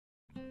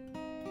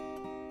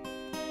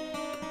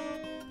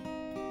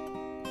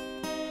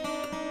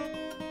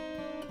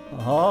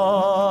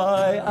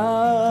I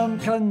am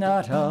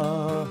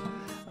Kanata,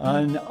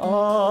 and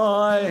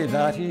I,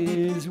 that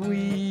is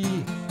we.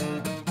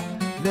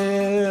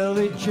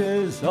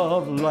 Villages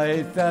of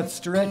life that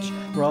stretch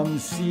from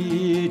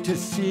sea to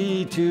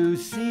sea to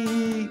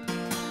sea.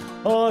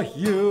 A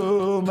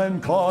human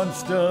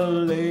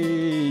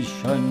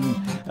constellation,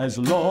 as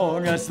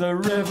long as the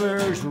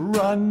rivers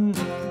run.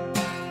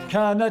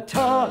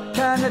 Kanata,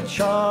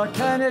 Kanacha,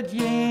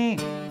 Canadien,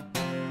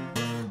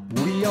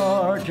 we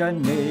are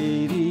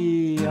Canadian.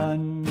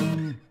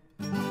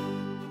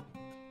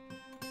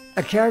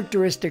 A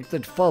characteristic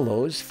that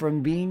follows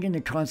from being in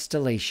a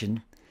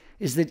constellation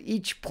is that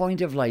each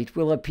point of light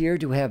will appear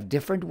to have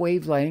different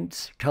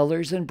wavelengths,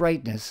 colors, and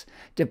brightness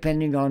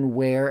depending on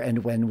where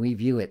and when we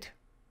view it.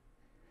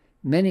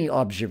 Many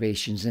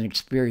observations and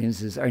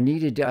experiences are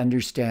needed to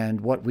understand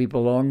what we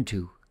belong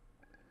to.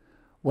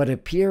 What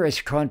appear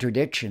as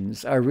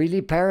contradictions are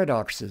really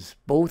paradoxes,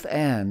 both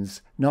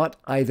ands, not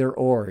either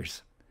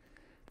ors.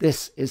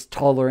 This is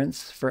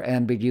tolerance for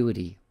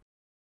ambiguity.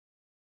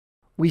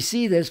 We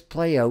see this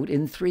play out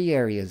in three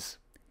areas: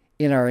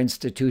 in our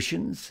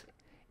institutions,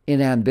 in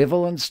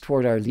ambivalence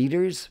toward our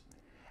leaders,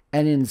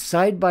 and in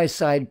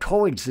side-by-side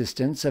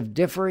coexistence of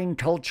differing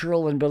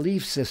cultural and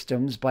belief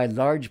systems by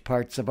large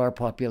parts of our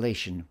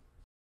population.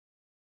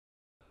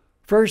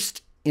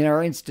 First, in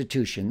our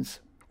institutions,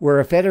 we're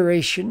a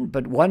federation,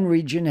 but one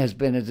region has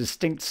been a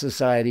distinct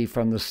society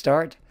from the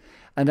start,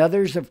 and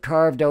others have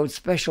carved out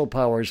special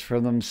powers for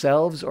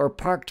themselves or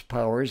parked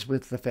powers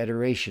with the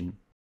federation.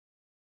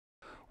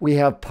 We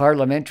have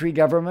parliamentary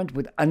government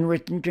with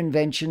unwritten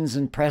conventions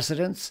and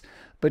precedents,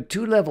 but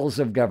two levels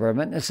of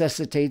government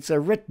necessitates a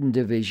written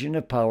division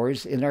of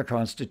powers in our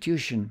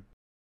Constitution.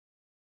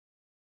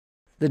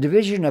 The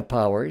division of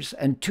powers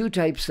and two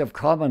types of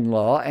common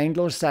law,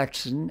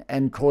 Anglo-Saxon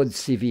and Code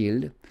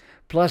Civil,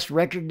 plus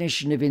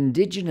recognition of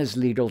indigenous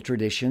legal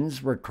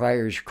traditions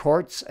requires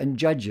courts and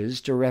judges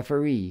to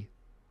referee.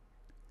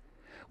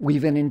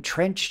 We've an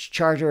entrenched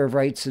Charter of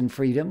Rights and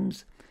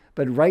Freedoms,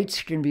 but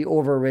rights can be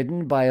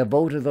overridden by a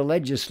vote of the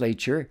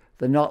legislature,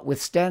 the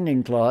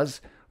notwithstanding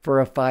clause,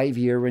 for a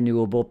 5-year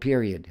renewable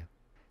period.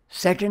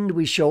 Second,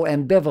 we show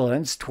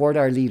ambivalence toward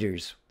our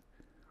leaders.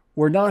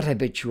 We're not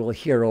habitual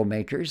hero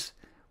makers.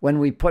 When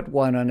we put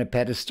one on a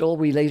pedestal,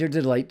 we later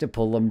delight to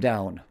pull them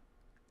down.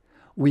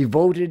 We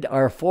voted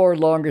our 4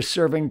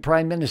 longest-serving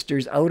prime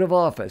ministers out of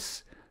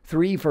office,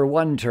 3 for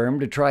one term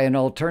to try an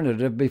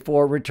alternative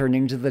before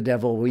returning to the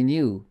devil we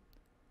knew.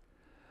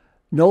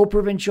 No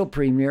provincial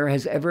premier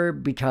has ever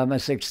become a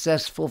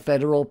successful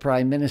federal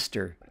prime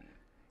minister.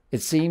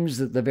 It seems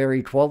that the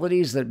very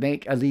qualities that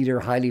make a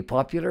leader highly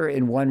popular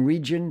in one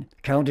region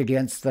count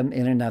against them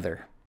in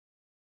another.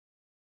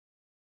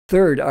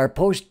 Third, our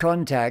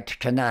post-contact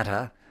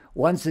Kanata,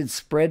 once it's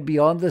spread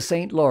beyond the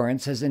St.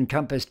 Lawrence, has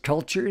encompassed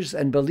cultures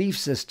and belief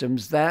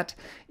systems that,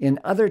 in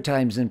other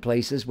times and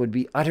places, would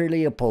be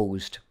utterly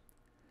opposed.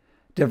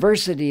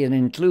 Diversity and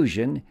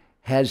inclusion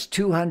has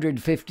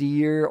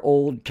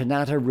 250-year-old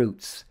Kanata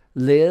roots.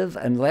 Live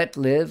and let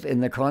live in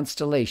the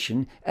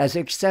constellation as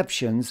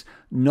exceptions,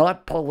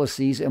 not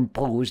policies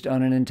imposed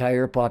on an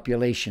entire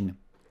population.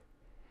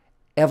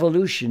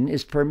 Evolution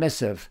is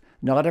permissive,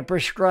 not a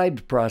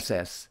prescribed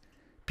process.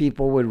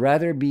 People would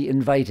rather be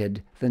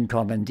invited than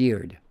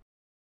commandeered.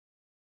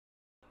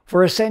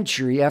 For a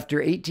century after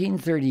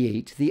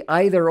 1838, the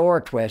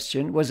either-or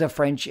question was a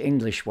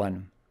French-English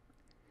one.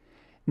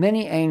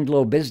 Many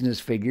Anglo business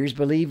figures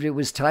believed it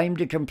was time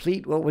to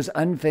complete what was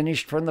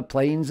unfinished from the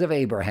Plains of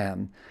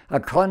Abraham,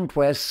 a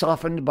conquest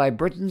softened by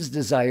Britain's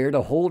desire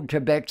to hold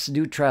Quebec's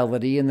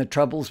neutrality in the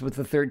troubles with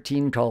the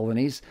 13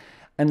 colonies,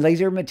 and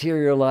later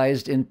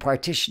materialized in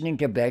partitioning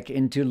Quebec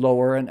into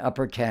Lower and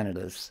Upper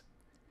Canadas.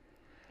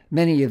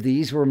 Many of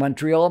these were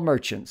Montreal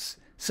merchants.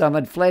 Some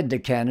had fled to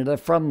Canada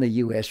from the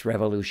U.S.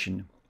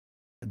 Revolution.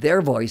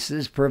 Their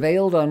voices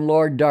prevailed on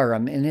Lord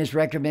Durham in his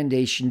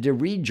recommendation to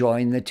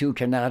rejoin the two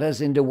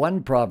Kanatas into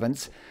one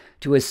province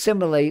to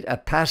assimilate a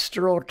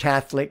pastoral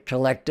Catholic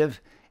collective,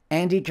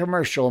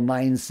 anti-commercial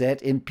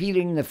mindset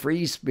impeding the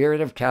free spirit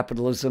of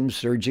capitalism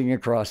surging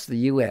across the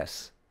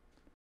U.S.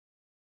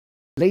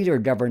 Later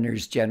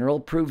governors-general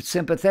proved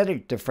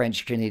sympathetic to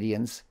French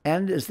Canadians,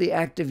 and as the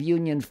Act of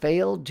Union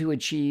failed to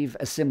achieve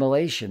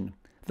assimilation,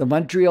 the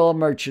Montreal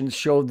merchants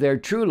showed their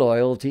true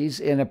loyalties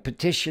in a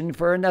petition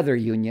for another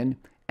union,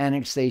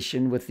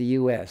 annexation with the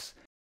U.S.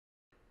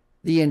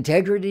 The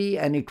integrity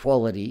and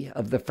equality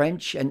of the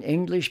French and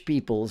English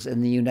peoples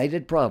in the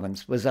United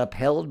Province was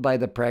upheld by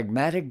the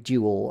pragmatic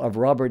duo of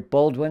Robert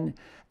Baldwin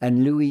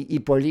and Louis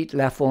Hippolyte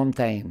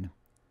Lafontaine.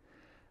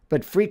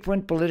 But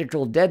frequent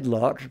political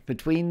deadlock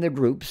between the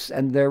groups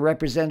and their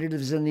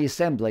representatives in the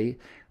Assembly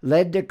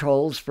led to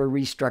calls for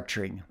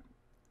restructuring.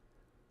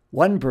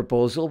 One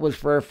proposal was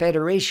for a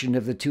federation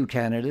of the two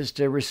Canadas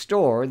to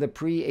restore the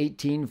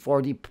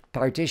pre-1840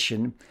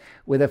 partition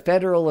with a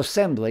federal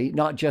assembly,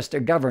 not just a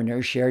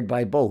governor shared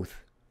by both.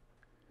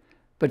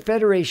 But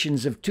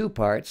federations of two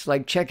parts,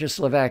 like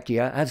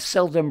Czechoslovakia, have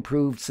seldom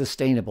proved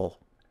sustainable.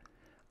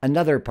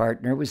 Another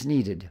partner was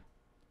needed.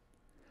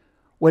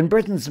 When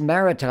Britain's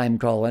maritime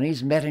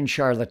colonies met in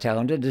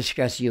Charlottetown to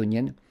discuss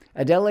union,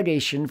 a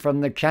delegation from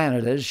the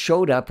Canadas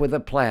showed up with a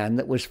plan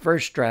that was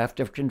first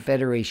draft of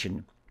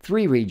Confederation.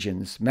 3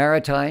 regions,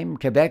 Maritime,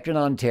 Quebec, and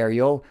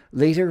Ontario,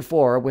 later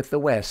 4 with the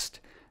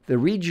West. The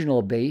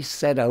regional base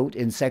set out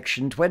in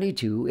Section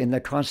 22 in the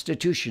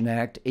Constitution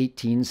Act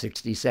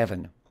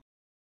 1867.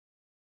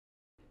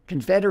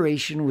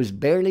 Confederation was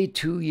barely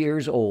 2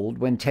 years old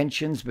when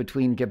tensions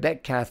between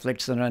Quebec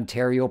Catholics and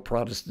Ontario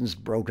Protestants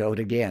broke out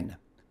again.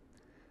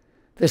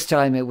 This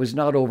time it was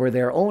not over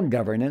their own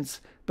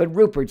governance, but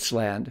Rupert's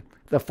Land,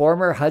 the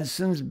former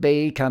Hudson's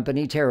Bay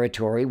Company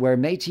territory where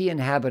Métis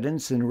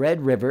inhabitants in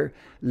Red River,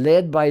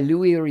 led by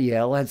Louis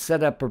Riel, had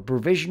set up a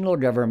provisional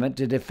government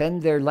to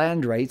defend their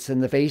land rights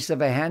in the face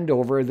of a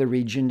handover of the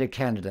region to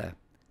Canada.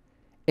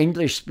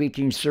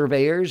 English-speaking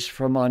surveyors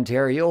from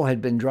Ontario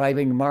had been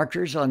driving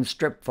markers on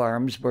strip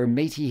farms where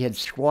Métis had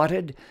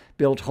squatted,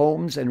 built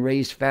homes, and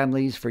raised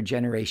families for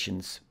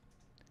generations.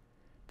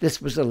 This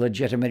was a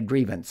legitimate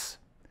grievance.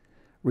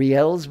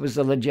 Riel's was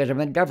a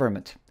legitimate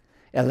government,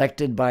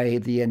 elected by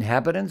the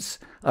inhabitants,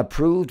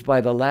 approved by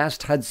the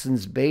last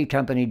Hudson's Bay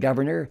Company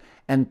governor,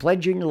 and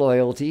pledging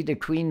loyalty to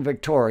Queen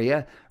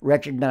Victoria,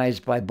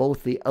 recognized by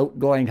both the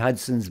outgoing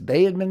Hudson's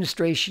Bay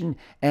administration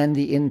and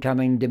the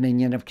incoming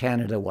Dominion of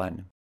Canada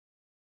one.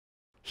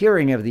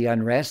 Hearing of the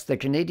unrest, the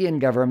Canadian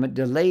government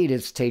delayed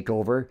its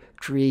takeover,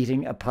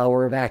 creating a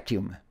power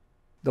vacuum.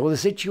 Though the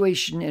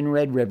situation in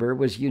Red River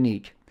was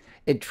unique,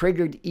 it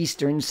triggered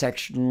Eastern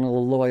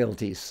sectional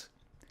loyalties.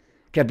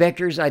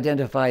 Quebecers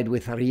identified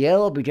with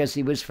Riel because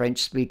he was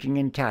French-speaking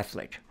and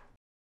Catholic.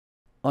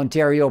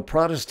 Ontario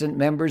Protestant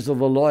members of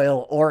the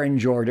Loyal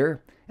Orange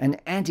Order, an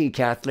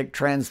anti-Catholic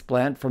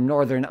transplant from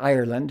Northern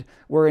Ireland,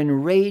 were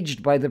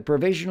enraged by the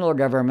provisional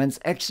government's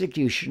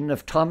execution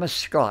of Thomas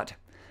Scott,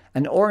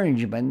 an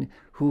Orangeman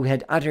who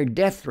had uttered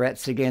death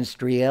threats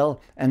against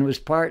Riel and was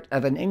part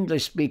of an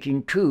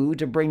English-speaking coup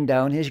to bring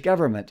down his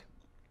government.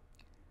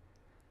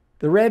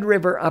 The Red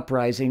River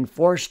Uprising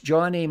forced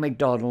John A.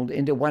 Macdonald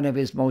into one of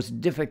his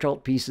most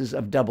difficult pieces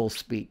of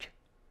doublespeak.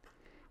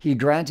 He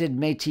granted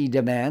Métis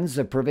demands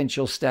of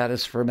provincial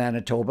status for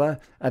Manitoba,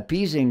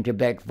 appeasing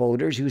Quebec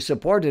voters who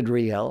supported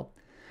Riel,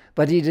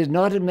 but he did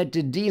not admit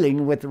to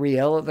dealing with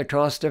Riel at the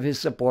cost of his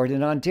support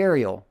in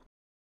Ontario.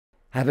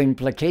 Having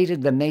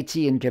placated the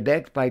Métis in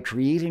Quebec by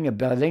creating a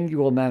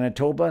bilingual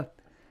Manitoba,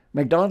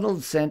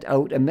 Macdonald sent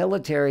out a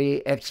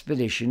military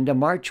expedition to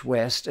march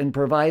west and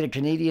provide a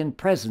Canadian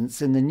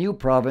presence in the new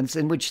province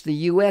in which the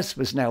U.S.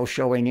 was now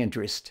showing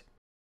interest.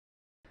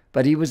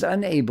 But he was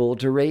unable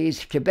to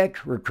raise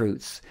Quebec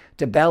recruits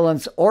to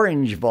balance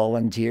Orange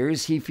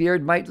volunteers he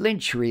feared might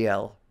lynch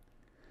Riel.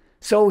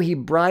 So he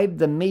bribed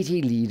the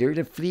Métis leader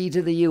to flee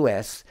to the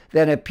U.S.,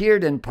 then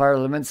appeared in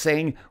Parliament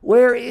saying,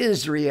 "Where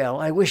is Riel?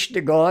 I wish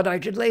to God I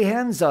could lay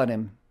hands on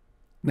him."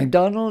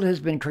 Macdonald has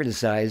been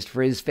criticized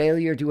for his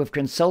failure to have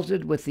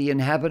consulted with the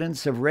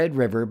inhabitants of Red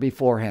River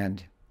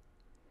beforehand.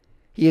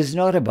 He is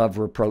not above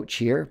reproach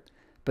here,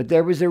 but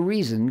there was a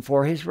reason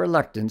for his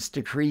reluctance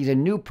to create a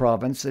new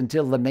province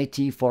until the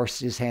Métis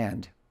forced his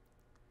hand.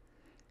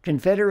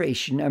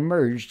 Confederation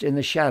emerged in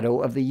the shadow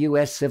of the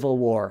U.S. Civil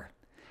War,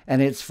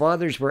 and its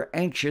fathers were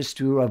anxious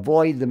to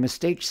avoid the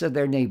mistakes of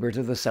their neighbor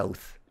to the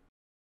south.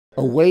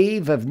 A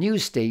wave of new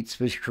states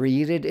was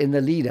created in the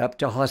lead-up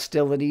to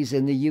hostilities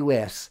in the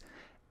U.S.,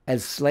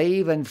 as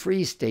slave and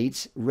free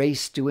states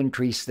raced to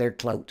increase their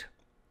clout.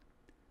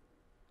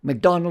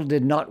 Macdonald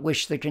did not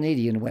wish the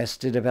Canadian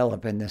West to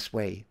develop in this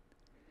way.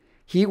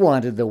 He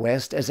wanted the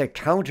West as a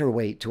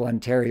counterweight to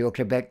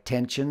Ontario-Quebec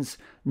tensions,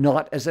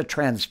 not as a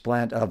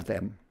transplant of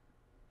them.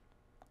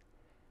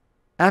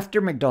 After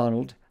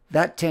Macdonald,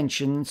 that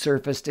tension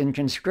surfaced in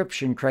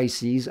conscription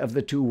crises of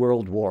the 2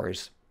 world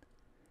wars.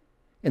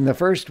 In the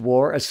First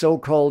War, a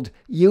so-called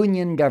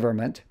Union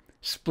government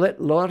split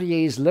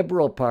Laurier's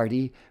Liberal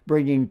Party,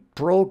 bringing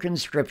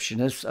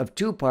pro-conscriptionists of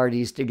 2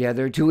 parties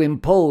together to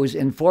impose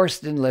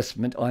enforced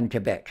enlistment on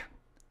Quebec.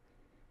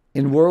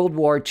 In World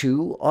War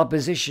II,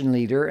 opposition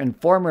leader and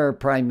former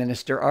Prime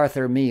Minister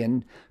Arthur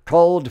Meighen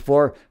called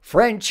for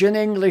French and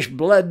English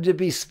blood to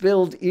be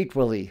spilled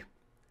equally.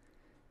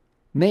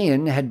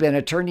 Meighen had been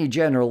Attorney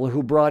General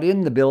who brought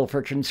in the bill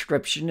for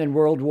conscription in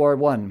World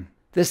War I.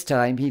 This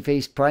time he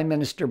faced Prime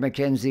Minister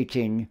Mackenzie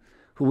King,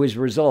 who was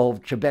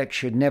resolved Quebec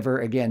should never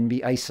again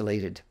be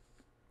isolated.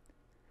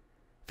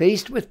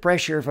 Faced with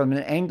pressure from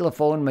an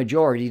Anglophone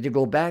majority to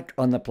go back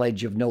on the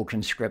pledge of no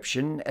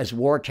conscription as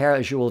war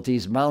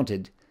casualties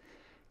mounted,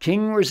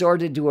 King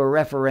resorted to a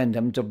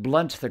referendum to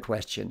blunt the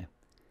question.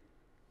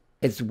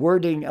 Its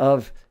wording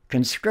of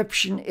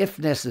conscription if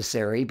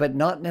necessary, but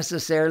not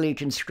necessarily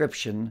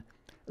conscription,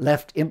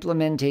 left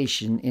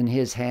implementation in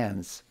his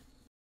hands.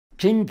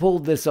 King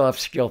pulled this off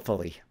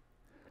skillfully.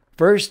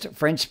 First,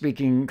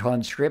 French-speaking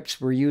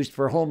conscripts were used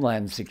for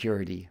homeland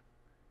security.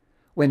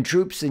 When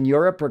troops in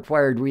Europe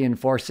required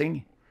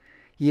reinforcing,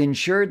 he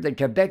ensured that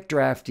Quebec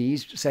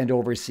draftees sent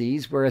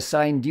overseas were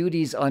assigned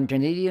duties on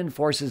Canadian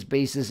Forces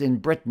bases in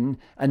Britain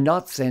and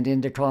not sent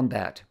into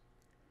combat.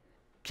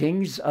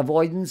 King's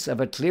avoidance of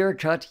a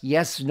clear-cut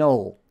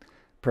yes-no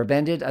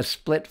prevented a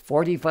split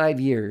 45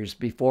 years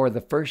before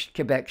the first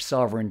Quebec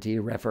sovereignty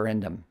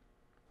referendum.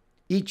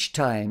 Each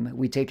time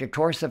we take a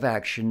course of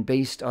action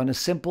based on a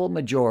simple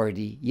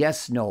majority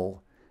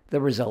yes-no, the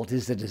result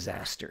is a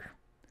disaster.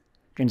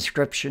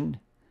 Conscription,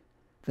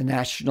 the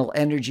national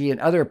energy and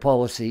other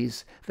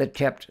policies that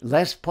kept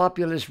less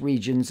populous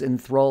regions in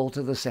thrall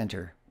to the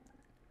center.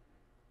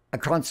 A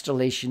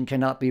constellation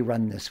cannot be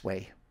run this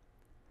way.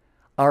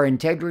 Our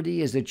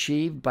integrity is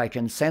achieved by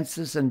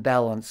consensus and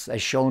balance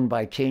as shown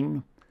by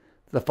King,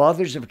 the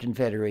Fathers of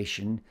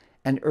Confederation,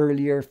 and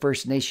earlier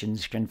First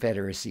Nations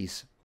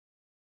confederacies.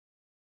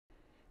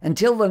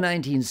 Until the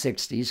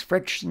 1960s,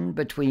 friction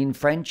between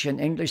French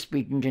and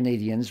English-speaking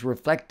Canadians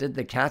reflected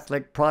the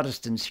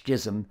Catholic-Protestant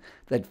schism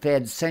that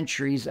fed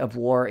centuries of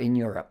war in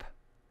Europe.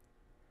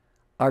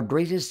 Our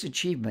greatest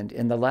achievement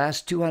in the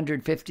last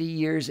 250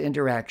 years'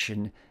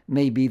 interaction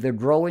may be the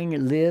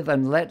growing live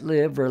and let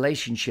live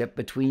relationship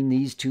between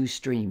these two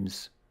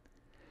streams.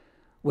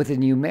 With a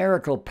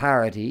numerical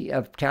parity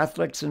of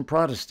Catholics and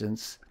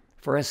Protestants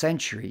for a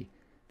century,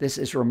 this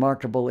is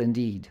remarkable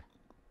indeed.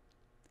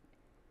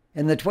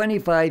 In the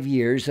 25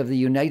 years of the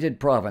United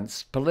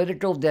Province,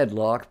 political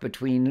deadlock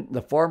between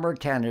the former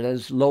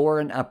Canada's lower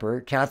and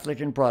upper,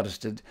 Catholic and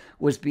Protestant,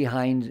 was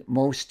behind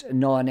most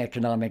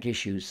non-economic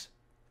issues.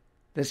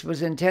 This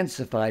was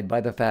intensified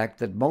by the fact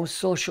that most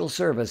social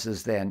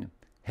services then,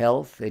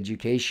 health,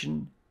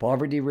 education,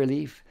 poverty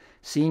relief,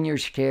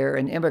 seniors' care,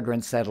 and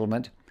immigrant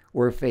settlement,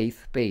 were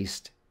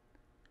faith-based.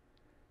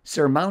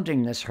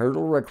 Surmounting this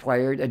hurdle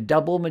required a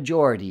double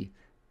majority,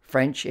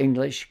 French,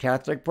 English,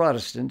 Catholic,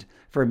 Protestant,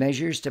 for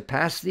measures to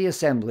pass the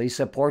Assembly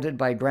supported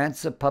by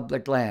grants of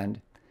public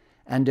land,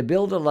 and to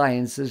build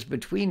alliances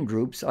between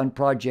groups on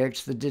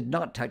projects that did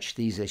not touch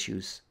these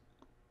issues.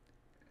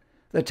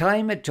 The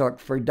time it took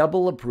for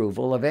double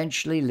approval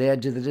eventually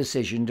led to the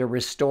decision to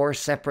restore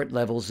separate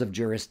levels of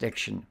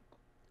jurisdiction.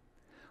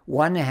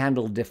 One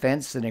handled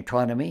defense and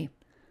economy,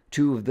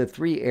 two of the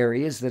three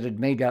areas that had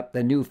made up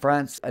the New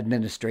France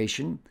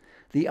administration.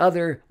 The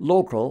other,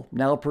 local,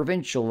 now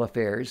provincial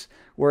affairs,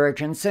 where a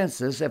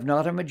consensus, if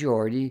not a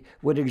majority,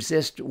 would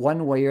exist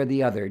one way or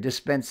the other,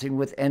 dispensing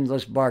with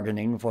endless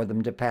bargaining for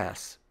them to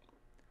pass.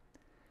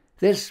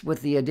 This,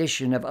 with the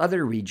addition of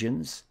other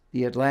regions,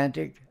 the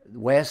Atlantic,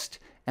 West,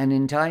 and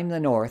in time the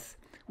North,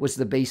 was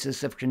the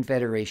basis of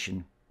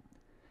Confederation.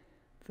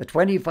 The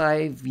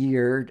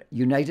 25-year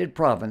United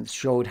Province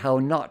showed how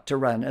not to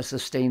run a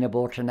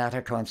sustainable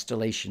Kanata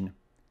constellation.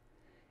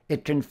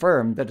 It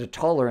confirmed that a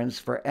tolerance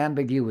for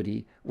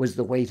ambiguity was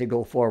the way to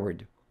go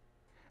forward.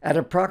 At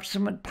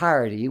approximate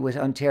parity with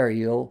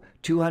Ontario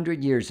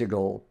 200 years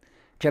ago,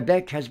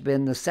 Quebec has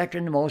been the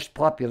second most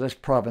populous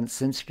province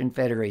since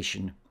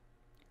Confederation.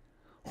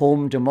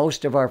 Home to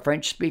most of our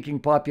French-speaking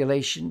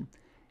population,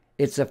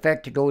 its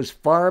effect goes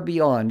far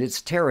beyond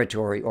its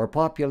territory or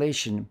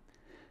population.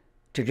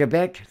 To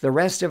Quebec, the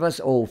rest of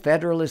us owe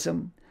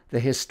federalism. The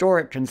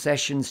historic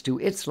concessions to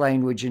its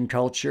language and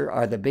culture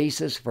are the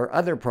basis for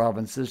other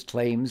provinces'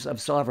 claims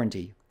of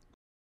sovereignty.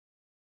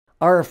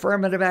 Our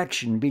affirmative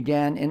action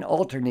began in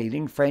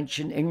alternating French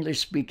and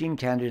English-speaking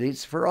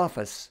candidates for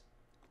office.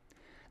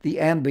 The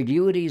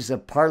ambiguities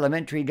of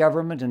parliamentary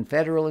government and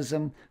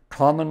federalism,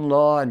 common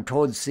law and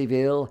code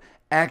civil,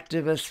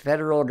 activist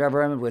federal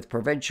government with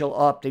provincial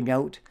opting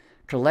out,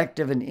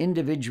 collective and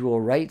individual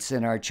rights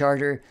in our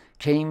charter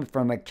came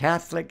from a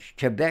Catholic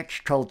Quebec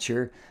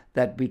culture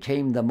that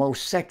became the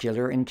most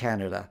secular in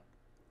Canada.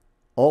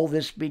 All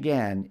this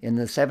began in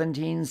the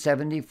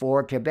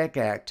 1774 Quebec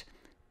Act,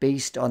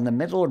 based on the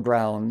middle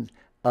ground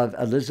of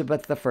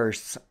Elizabeth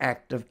I's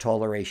Act of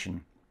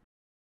Toleration.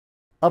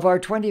 Of our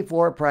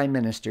 24 prime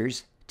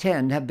ministers,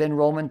 10 have been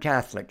Roman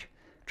Catholic,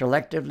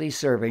 collectively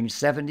serving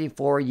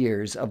 74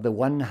 years of the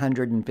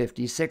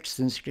 156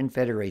 since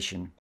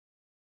Confederation.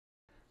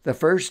 The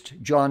first,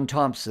 John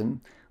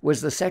Thompson, was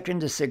the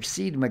second to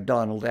succeed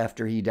MacDonald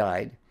after he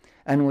died,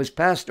 and was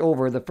passed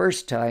over the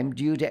first time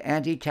due to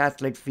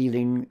anti-Catholic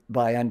feeling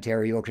by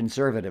Ontario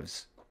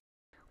Conservatives.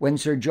 When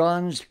Sir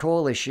John's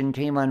coalition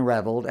came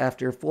unravelled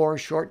after 4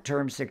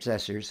 short-term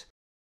successors,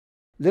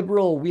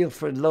 Liberal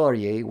Wilfrid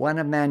Laurier won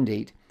a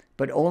mandate,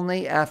 but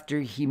only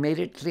after he made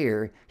it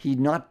clear he'd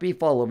not be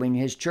following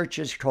his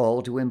church's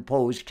call to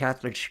impose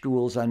Catholic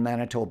schools on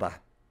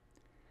Manitoba.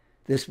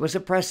 This was a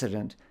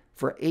precedent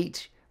for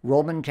 8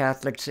 Roman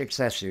Catholic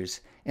successors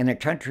in a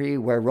country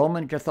where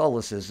Roman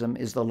Catholicism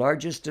is the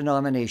largest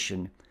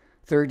denomination,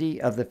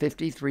 30 of the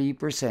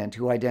 53%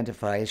 who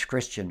identify as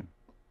Christian.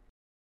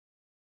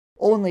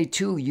 Only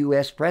 2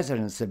 U.S.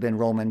 presidents have been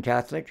Roman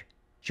Catholic,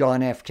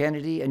 John F.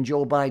 Kennedy and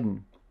Joe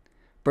Biden.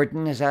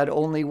 Britain has had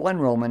only 1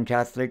 Roman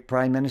Catholic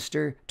Prime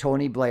Minister,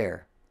 Tony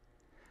Blair.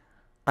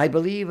 I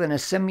believe in a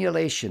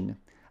simulation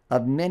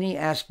of many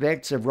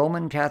aspects of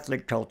Roman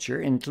Catholic culture,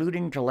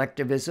 including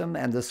collectivism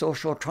and the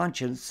social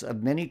conscience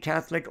of many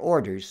Catholic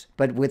orders,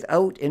 but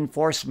without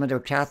enforcement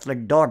of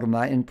Catholic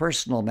dogma in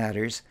personal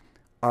matters,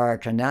 are a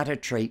Kanata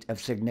trait of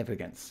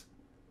significance.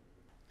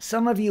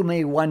 Some of you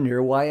may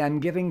wonder why I'm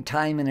giving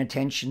time and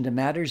attention to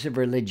matters of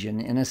religion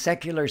in a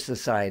secular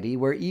society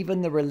where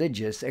even the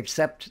religious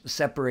accept the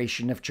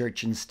separation of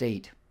church and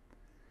state.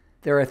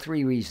 There are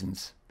 3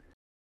 reasons.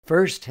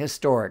 First,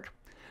 historic.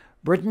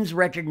 Britain's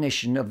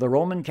recognition of the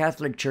Roman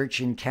Catholic Church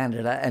in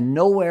Canada and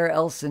nowhere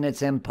else in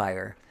its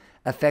empire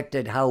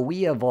affected how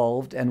we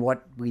evolved and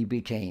what we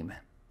became.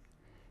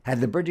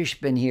 Had the British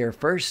been here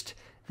first,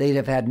 they'd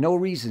have had no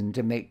reason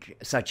to make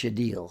such a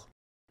deal.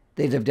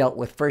 They'd have dealt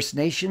with First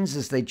Nations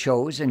as they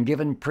chose and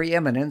given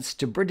preeminence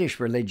to British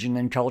religion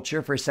and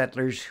culture for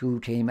settlers who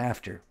came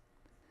after.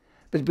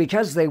 But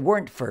because they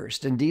weren't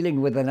first and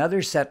dealing with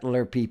another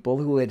settler people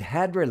who had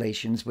had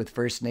relations with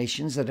First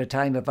Nations at a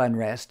time of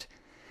unrest,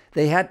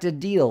 they had to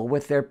deal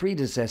with their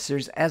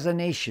predecessors as a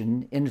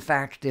nation, in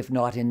fact, if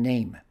not in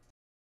name.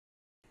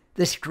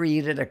 This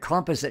created a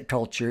composite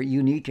culture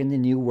unique in the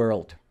New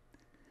World.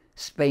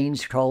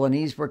 Spain's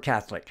colonies were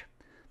Catholic.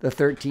 The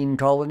 13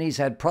 colonies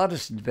had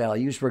Protestant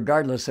values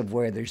regardless of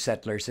where their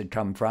settlers had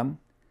come from.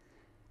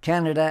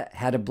 Canada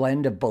had a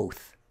blend of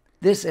both.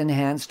 This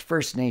enhanced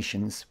First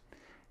Nations.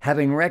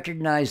 Having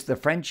recognized the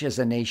French as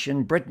a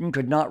nation, Britain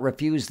could not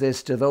refuse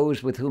this to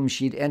those with whom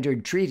she'd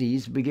entered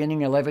treaties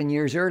beginning 11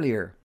 years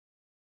earlier.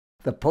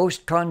 The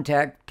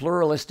post-contact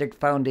pluralistic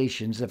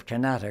foundations of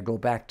Kanata go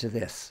back to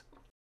this.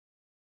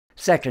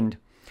 Second,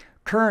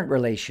 current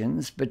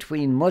relations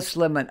between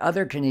Muslim and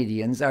other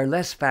Canadians are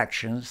less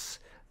factious.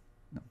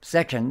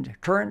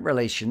 Current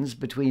relations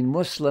between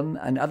Muslim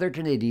and other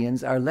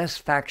Canadians are less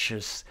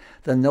factious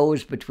than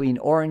those between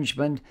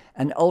Orangemen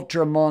and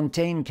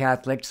ultramontane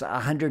Catholics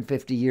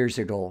 150 years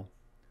ago.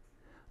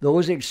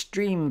 Those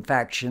extreme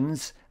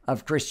factions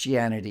of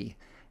Christianity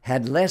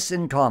had less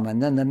in common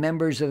than the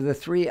members of the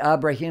 3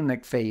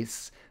 Abrahamic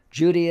faiths,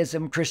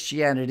 Judaism,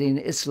 Christianity, and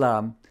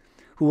Islam,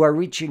 who are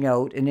reaching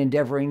out and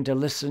endeavoring to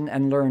listen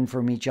and learn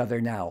from each other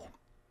now.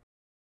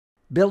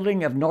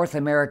 Building of North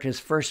America's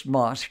first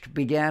mosque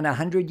began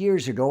 100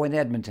 years ago in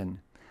Edmonton,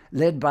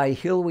 led by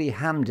Hilwi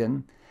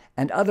Hamdan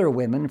and other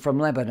women from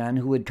Lebanon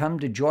who had come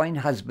to join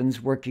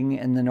husbands working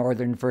in the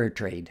northern fur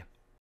trade.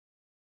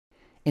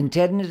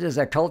 Intended as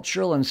a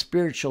cultural and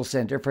spiritual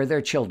center for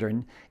their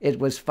children, it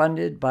was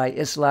funded by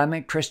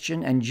Islamic,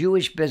 Christian, and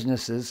Jewish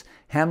businesses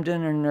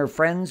Hamdan and her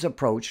friends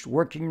approached,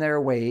 working their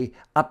way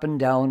up and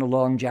down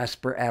along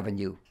Jasper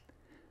Avenue.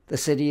 The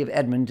city of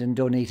Edmonton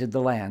donated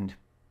the land.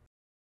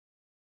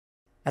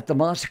 At the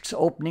mosque's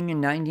opening in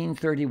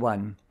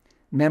 1931,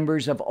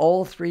 members of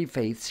all 3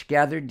 faiths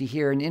gathered to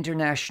hear an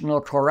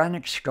international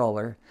Quranic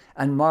scholar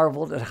and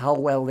marveled at how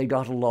well they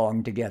got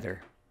along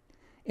together.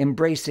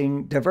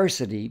 Embracing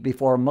diversity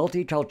before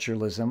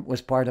multiculturalism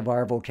was part of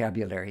our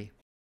vocabulary.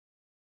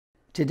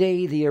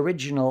 Today, the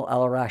original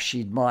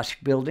Al-Rashid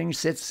Mosque building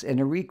sits in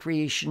a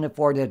recreation of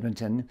Fort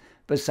Edmonton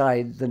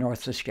beside the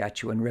North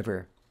Saskatchewan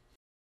River.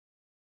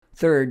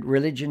 Third,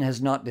 religion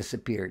has not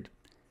disappeared.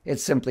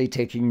 It's simply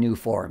taking new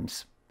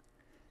forms.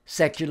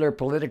 Secular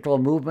political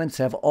movements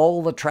have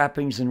all the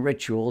trappings and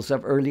rituals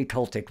of early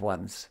cultic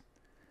ones.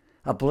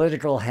 A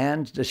political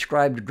hand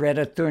described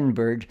Greta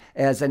Thunberg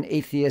as an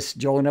atheist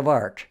Joan of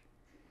Arc.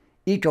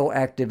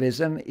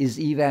 Eco-activism is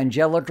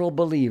evangelical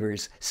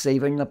believers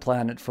saving the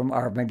planet from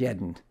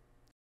Armageddon.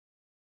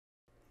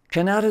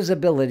 Kanata's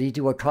ability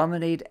to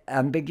accommodate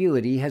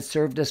ambiguity has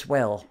served us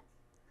well.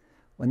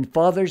 When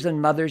fathers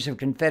and mothers of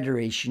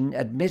Confederation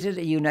admitted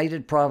a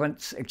united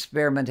province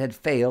experiment had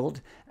failed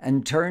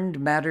and turned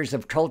matters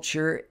of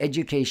culture,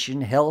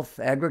 education, health,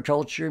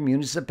 agriculture,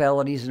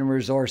 municipalities, and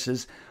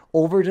resources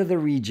over to the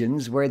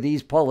regions where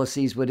these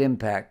policies would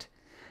impact,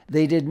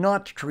 they did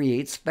not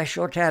create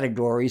special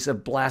categories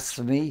of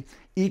blasphemy,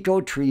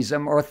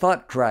 ecotreason, or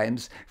thought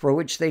crimes for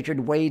which they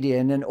could wade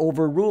in and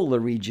overrule the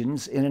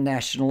regions in a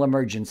national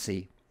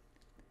emergency.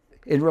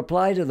 In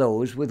reply to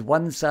those with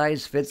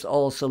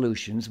one-size-fits-all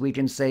solutions, we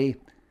can say,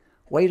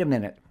 wait a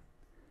minute.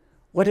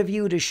 What have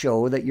you to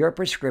show that your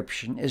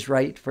prescription is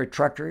right for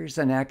truckers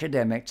and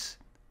academics,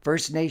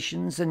 First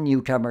Nations and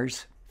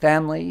newcomers,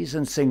 families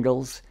and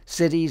singles,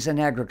 cities and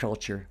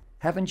agriculture?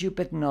 Haven't you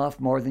bitten off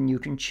more than you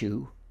can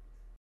chew?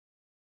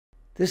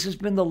 This has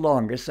been the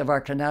longest of our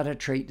Kanata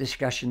trait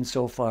discussion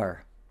so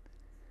far.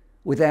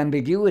 With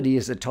ambiguity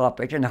as a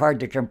topic and hard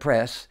to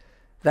compress,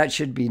 that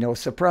should be no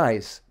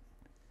surprise.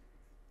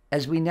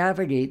 As we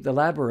navigate the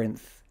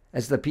labyrinth,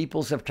 as the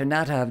peoples of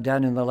Kanata have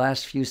done in the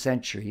last few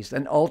centuries,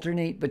 and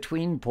alternate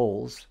between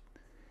poles,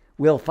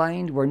 we'll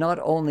find we're not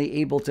only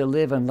able to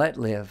live and let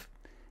live,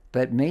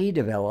 but may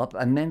develop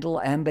a mental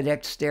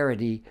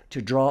ambidexterity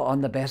to draw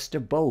on the best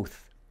of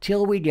both.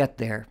 Till we get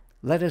there,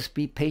 let us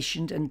be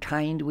patient and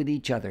kind with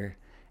each other,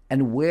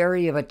 and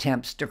wary of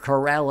attempts to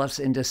corral us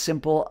into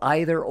simple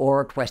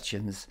either-or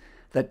questions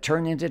that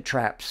turn into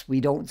traps we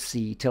don't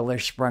see till they're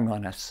sprung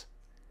on us.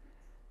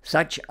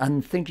 Such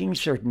unthinking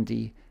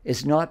certainty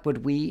is not what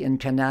we in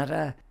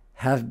Kanata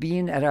have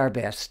been at our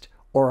best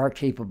or are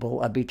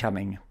capable of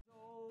becoming.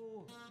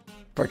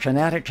 For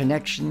Kanata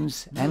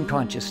Connections and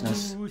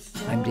Consciousness,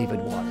 I'm David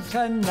Watts.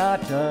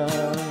 Kanata,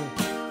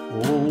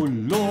 oh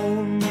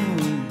longue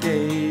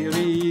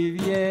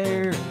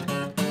rivière,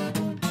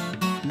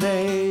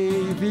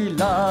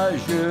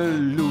 village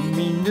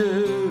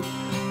lumineux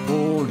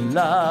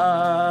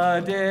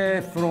au-delà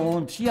des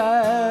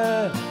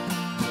frontières.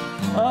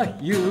 A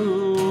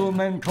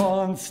human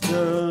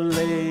constellation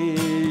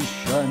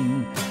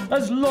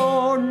as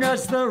long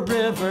as the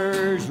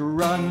rivers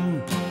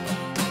run.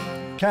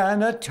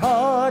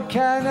 Kanata,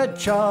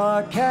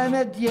 Kanata,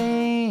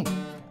 Canadien,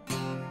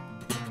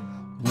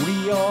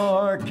 we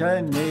are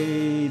Canadian.